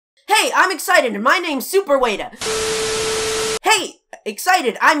Hey, I'm excited, and my name's Super Wayta. Hey,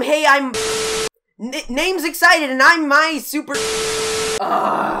 excited, I'm name's excited, and I'm my super...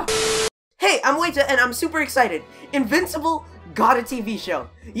 Hey, I'm Wayta, and I'm super excited. Invincible got a TV show.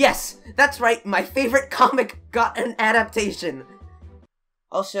 Yes, that's right, my favorite comic got an adaptation.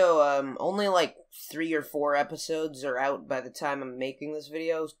 Also, only like 3 or 4 episodes are out by the time I'm making this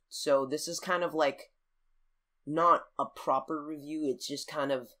video, so this is kind of like not a proper review, it's just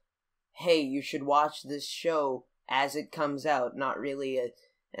kind of, hey, you should watch this show as it comes out, not really an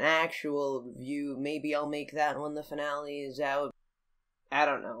actual review. Maybe I'll make that when the finale is out. I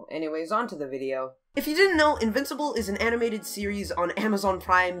don't know. Anyways, on to the video. If you didn't know, Invincible is an animated series on Amazon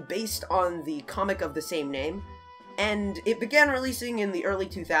Prime based on the comic of the same name, and it began releasing in the early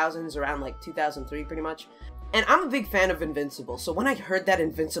 2000s, around like 2003 pretty much. And I'm a big fan of Invincible, so when I heard that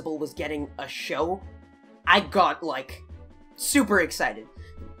Invincible was getting a show, I got like super excited.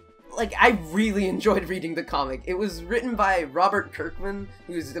 Like, I really enjoyed reading the comic. It was written by Robert Kirkman,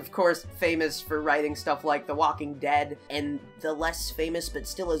 who's of course famous for writing stuff like The Walking Dead, and the less famous but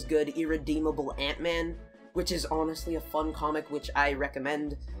still as good Irredeemable Ant-Man, which is honestly a fun comic which I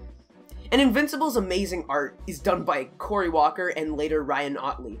recommend. And Invincible's amazing art is done by Cory Walker and later Ryan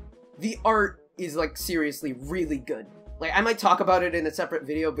Ottley. The art is like seriously really good. Like, I might talk about it in a separate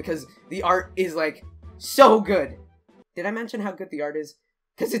video because the art is like so good. Did I mention how good the art is?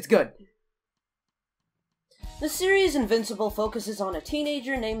 Because it's good. The series Invincible focuses on a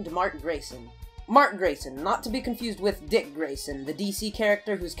teenager named Mark Grayson. Mark Grayson, not to be confused with Dick Grayson, the DC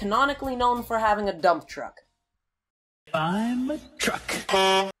character who's canonically known for having a dump truck. I'm a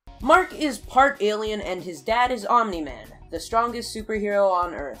truck. Mark is part alien and his dad is Omni-Man, the strongest superhero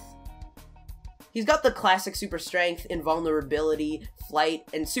on Earth. He's got the classic super strength, invulnerability, flight,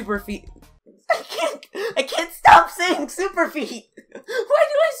 and super feet. I can't stop saying super feet! Why do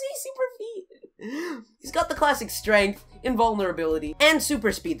I say super feet? He's got the classic strength, invulnerability, and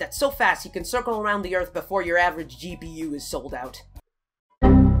super speed that's so fast he can circle around the Earth before your average GPU is sold out.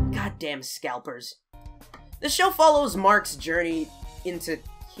 Goddamn scalpers. The show follows Mark's journey into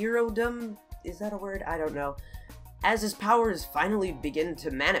herodom? Is that a word? I don't know. As his powers finally begin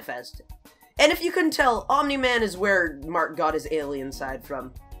to manifest. And if you couldn't tell, Omni-Man is where Mark got his alien side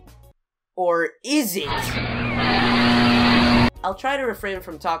from. Or is it? I'll try to refrain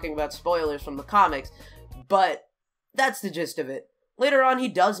from talking about spoilers from the comics, but that's the gist of it. Later on, he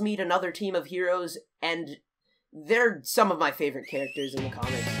does meet another team of heroes, and they're some of my favorite characters in the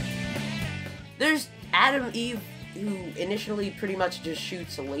comics. There's Adam Eve, who initially pretty much just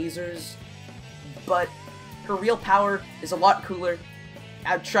shoots lasers, but her real power is a lot cooler.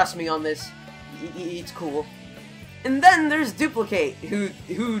 Trust me on this, it's cool. And then there's Duplicate, who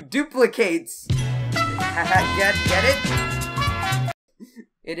duplicates. Get it?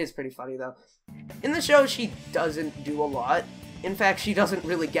 It is pretty funny, though. In the show, she doesn't do a lot. In fact, she doesn't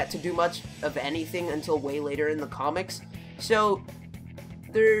really get to do much of anything until way later in the comics. So,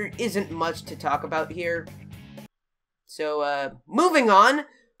 there isn't much to talk about here. So, moving on.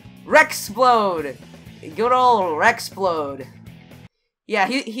 Rexplode! Good ol' Rexplode. Yeah,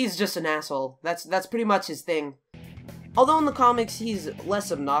 he's just an asshole. That's pretty much his thing. Although in the comics, he's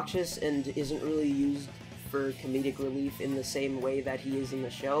less obnoxious and isn't really used for comedic relief in the same way that he is in the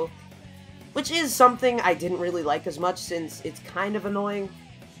show. Which is something I didn't really like as much since it's kind of annoying.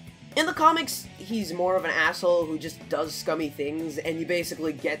 In the comics, he's more of an asshole who just does scummy things, and you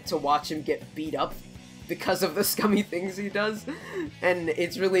basically get to watch him get beat up because of the scummy things he does, and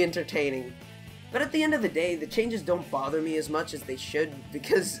it's really entertaining. But at the end of the day, the changes don't bother me as much as they should,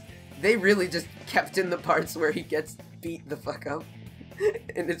 because they really just kept in the parts where he gets beat the fuck up.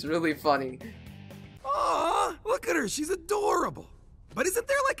 And it's really funny. Aw, look at her, she's adorable. But isn't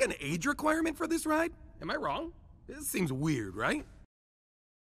there like an age requirement for this ride? Am I wrong? This seems weird, right?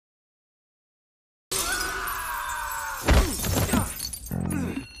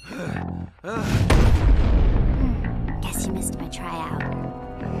 Guess you missed my tryout.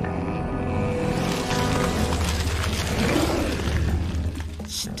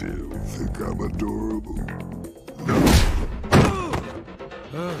 Still think I'm adorable?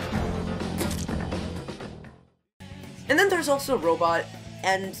 And then there's also Robot,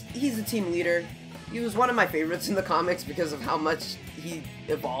 and he's the team leader. He was one of my favorites in the comics because of how much he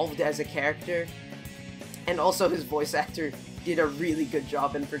evolved as a character. And also his voice actor did a really good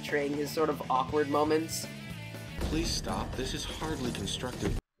job in portraying his sort of awkward moments. Please stop, this is hardly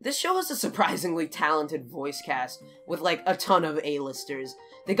constructive. This show has a surprisingly talented voice cast, with like a ton of A-listers.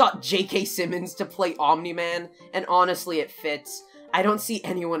 They got J.K. Simmons to play Omni-Man, and honestly it fits. I don't see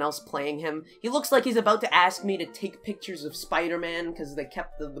anyone else playing him. He looks like he's about to ask me to take pictures of Spider-Man because they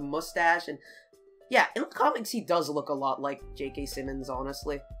kept the mustache, and yeah, in the comics he does look a lot like J.K. Simmons,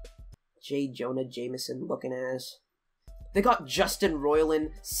 honestly. J. Jonah Jameson looking ass. They got Justin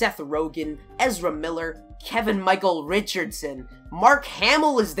Roiland, Seth Rogen, Ezra Miller, Kevin Michael Richardson. Mark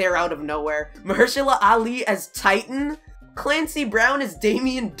Hamill is there out of nowhere. Mahershala Ali as Titan. Clancy Brown as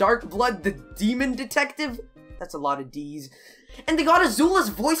Damien Darkblood, the Demon Detective. That's a lot of D's. And they got Azula's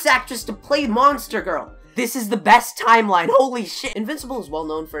voice actress to play Monster Girl. This is the best timeline, holy shit! Invincible is well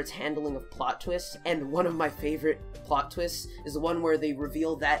known for its handling of plot twists, and one of my favorite plot twists is the one where they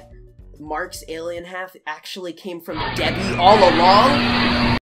reveal that Mark's alien half actually came from Debbie all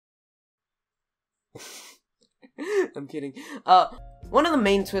along. I'm kidding. One of the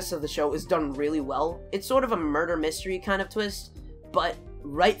main twists of the show is done really well. It's sort of a murder mystery kind of twist, but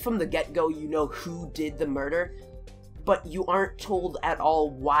right from the get-go you know who did the murder, but you aren't told at all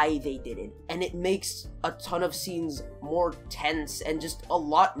why they did it, and it makes a ton of scenes more tense and just a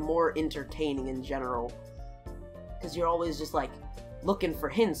lot more entertaining in general. Because you're always just like, looking for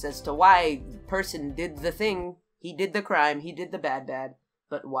hints as to why the person did the thing. He did the crime, he did the bad,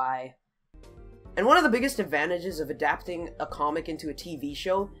 but why? And one of the biggest advantages of adapting a comic into a TV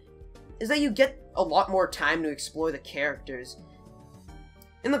show is that you get a lot more time to explore the characters.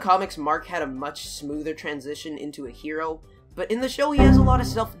 In the comics, Mark had a much smoother transition into a hero, but in the show he has a lot of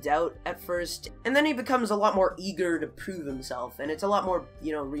self-doubt at first, and then he becomes a lot more eager to prove himself, and it's a lot more,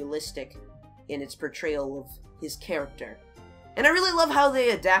 you know, realistic in its portrayal of his character. And I really love how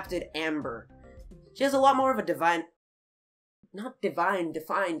they adapted Amber. She has a lot more of a defined...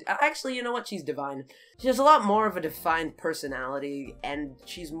 Actually, you know what? She's divine. She has a lot more of a defined personality, and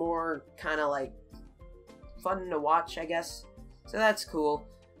she's more kind of like fun to watch, I guess. So that's cool.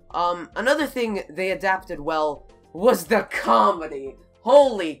 Another thing they adapted well was the comedy.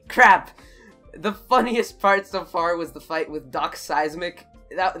 Holy crap! The funniest part so far was the fight with Doc Seismic.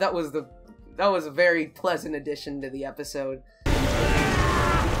 That was a very pleasant addition to the episode.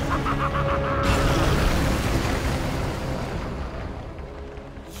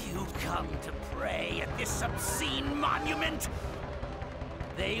 You come to pray at this obscene monument?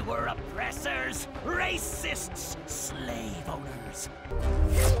 They were oppressors, racists, slave owners.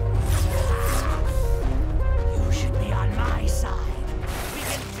 You should be on my side. We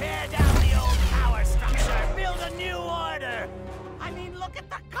can tear down the old power structure, build a new order. I mean, look at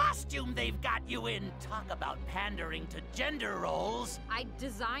the costume they've got you in. Talk about pandering to gender roles. I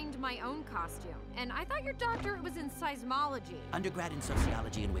designed my own costume, and I thought your doctorate was in seismology. Undergrad in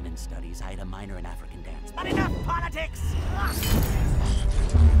sociology and women's studies. I had a minor in African dance. But enough politics!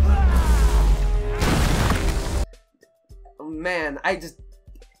 Oh, man,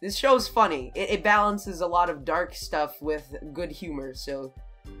 this show's funny. It balances a lot of dark stuff with good humor, so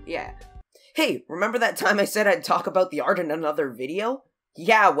yeah. Hey, remember that time I said I'd talk about the art in another video?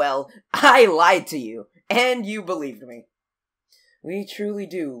 Yeah, well, I lied to you, and you believed me. We truly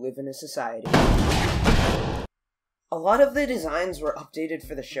do live in a society. A lot of the designs were updated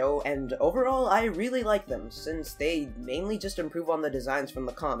for the show, and overall I really like them, since they mainly just improve on the designs from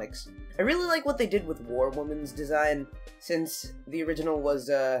the comics. I really like what they did with War Woman's design, since the original was,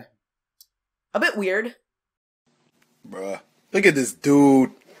 a bit weird. Bruh, look at this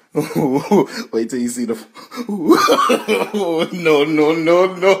dude. Wait till you see the...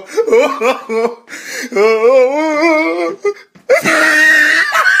 No.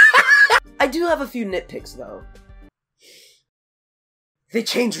 I do have a few nitpicks, though. They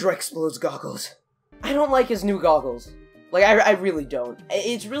changed Rexplod's goggles. I don't like his new goggles. Like, I really don't.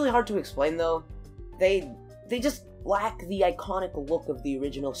 It's really hard to explain, though. They just lack the iconic look of the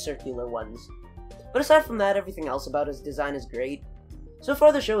original circular ones. But aside from that, everything else about his design is great. So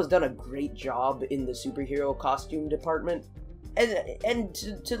far, the show has done a great job in the superhero costume department. And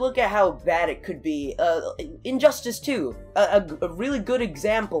to look at how bad it could be, Injustice 2, a really good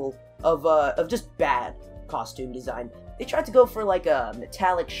example of just bad costume design. They tried to go for like a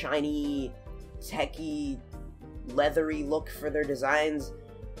metallic, shiny, techy, leathery look for their designs,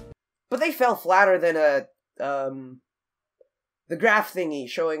 but they fell flatter than the graph thingy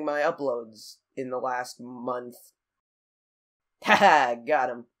showing my uploads in the last month. Haha, got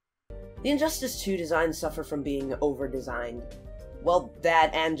him. The Injustice 2 designs suffer from being over-designed. Well,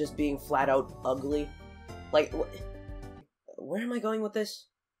 that and just being flat-out ugly. Like, where am I going with this?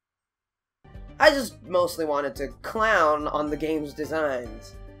 I just mostly wanted to clown on the game's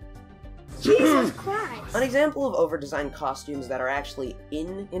designs. Jesus Christ! An example of over-designed costumes that are actually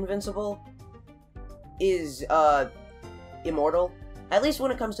in Invincible is, Immortal. At least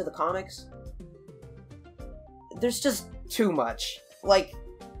when it comes to the comics. There's just too much. Like,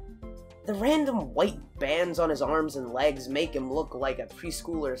 the random white bands on his arms and legs make him look like a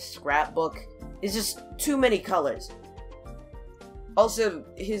preschooler's scrapbook. It's just too many colors. Also,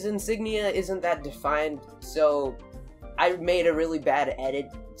 his insignia isn't that defined, so I made a really bad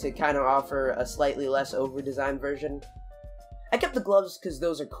edit to kind of offer a slightly less over-designed version. I kept the gloves because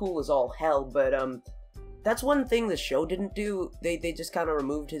those are cool as all hell, but that's one thing the show didn't do. They just kind of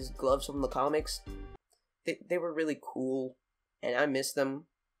removed his gloves from the comics. They were really cool, and I miss them.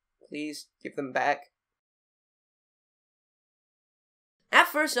 Please, give them back. At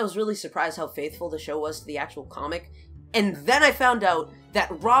first, I was really surprised how faithful the show was to the actual comic, and then I found out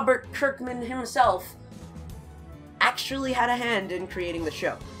that Robert Kirkman himself actually had a hand in creating the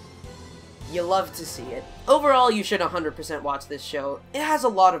show. You love to see it. Overall, you should 100% watch this show. It has a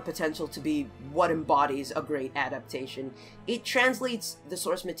lot of potential to be what embodies a great adaptation. It translates the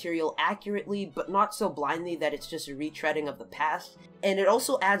source material accurately, but not so blindly that it's just a retreading of the past. And it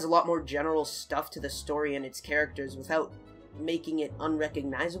also adds a lot more general stuff to the story and its characters without making it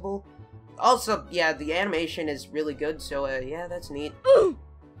unrecognizable. Also, yeah, the animation is really good, so yeah, that's neat.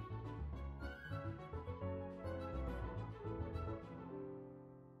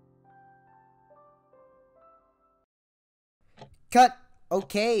 Cut.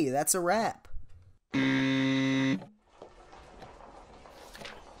 Okay, that's a wrap. Okay,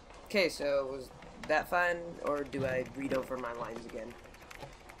 so was that fine, or do I read over my lines again?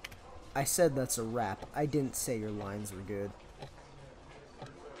 I said that's a wrap. I didn't say your lines were good.